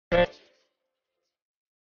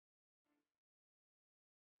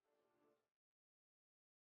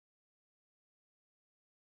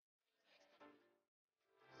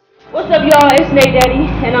y'all? It's Nate Daddy,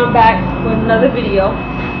 and I'm back with another video.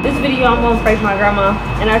 This video, I'm gonna prank my grandma,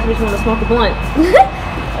 and I just want to smoke a blunt.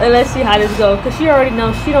 And let's see how this goes, cause she already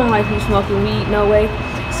knows she don't like me smoking weed, no way.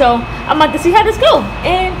 So I'm about to see how this goes,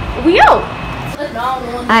 and we out.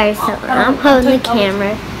 Alright, so I'm holding the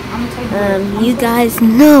camera. You guys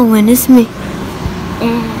know when it's me.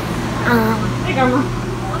 And Hey, grandma.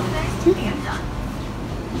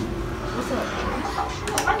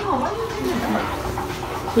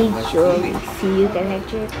 he jewelry. See you gonna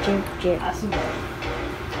drip, drip, drip. I see that.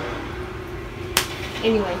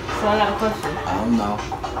 Anyway, so I got a question. I don't know.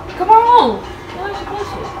 Come on. What's your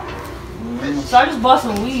question? So I just bought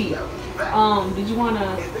some weed. Did you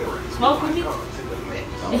wanna smoke with me?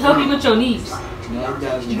 It help you with your knees.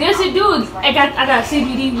 Yes, it do. I got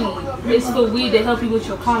CBD weed. It's for weed that help you with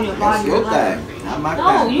your calm your body. That's your thing, not my thing.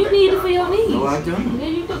 No, you need it for your knees. No, I don't. Yeah,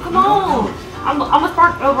 you do. Come on. I'm gonna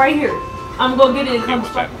spark up right here. I'm gonna go get it and come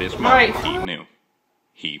spark. This All right. he knew.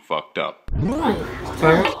 He fucked up. Oh,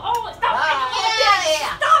 stop it!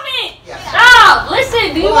 Stop it! Stop!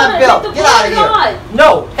 Listen, do you want to hit the Get out of here.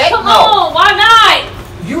 No, heck Come no. on, why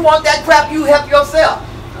not? You want that crap, you help yourself.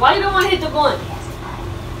 Why you don't want to hit the blunt?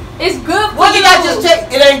 It's good for Well, you. you got just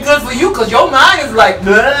take it ain't good for you because your mind is like,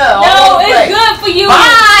 No, it's good for you.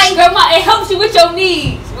 Bye. Grandma, it helps you with your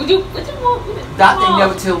knees. What you want? Doctor ain't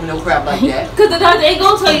never tell me no crap like that. Because the doctor ain't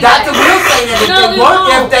going to tell The you that. doctor will say that if No, they they want,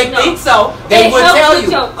 won't. if they No. think so, they It will helps tell with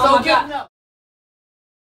you. your- oh So my just God. know.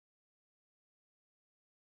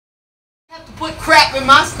 I have to put crap in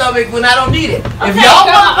my stomach when I don't need it. If Okay, y'all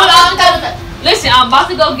Grandma, want to put out, listen, I'm about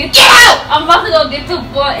to go get. Get out! I'm about to go get the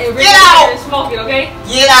blunt and Get out! and smoke it. Okay.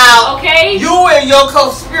 get out. Okay. You and your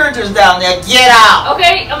co-conspirators down there, get out.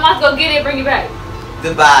 Okay. I'm about to go get it and bring it back.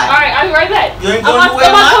 Goodbye. All right. I'll be right back. You ain't I'm going nowhere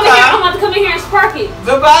in my I'm car. about to come in here and spark it. I got my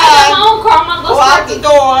Goodbye. own car. I'm about to go Go spark out the it.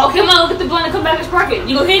 door. Okay, I'm gonna go get the blunt and come back and spark it.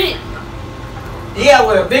 You gonna hit it? Yeah,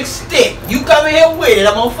 with a big stick. You come in here with it.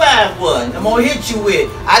 I'm gonna find one. I'm gonna hit you with it.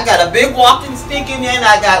 I got a big walking stick in there and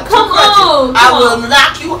I got two Come crutches. on, I come will on.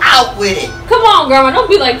 knock you out with it. Come on, Grandma. Don't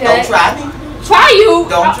be like that. Don't try me. Try you.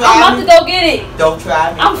 Don't try I'm about me. to go get it. Don't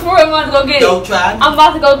try me. I'm for real. I'm about to go get it. Don't try me. I'm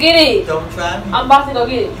about to go get it. Don't try me. I'm about to go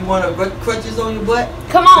get it. You want to put crutches on your butt?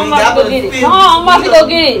 Come on, I'm Baby, about to I'm go gonna get it. spin Come on, I'm about to you. go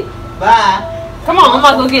get it. Bye. Come on, I'm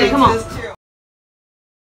about to go get it. Come on.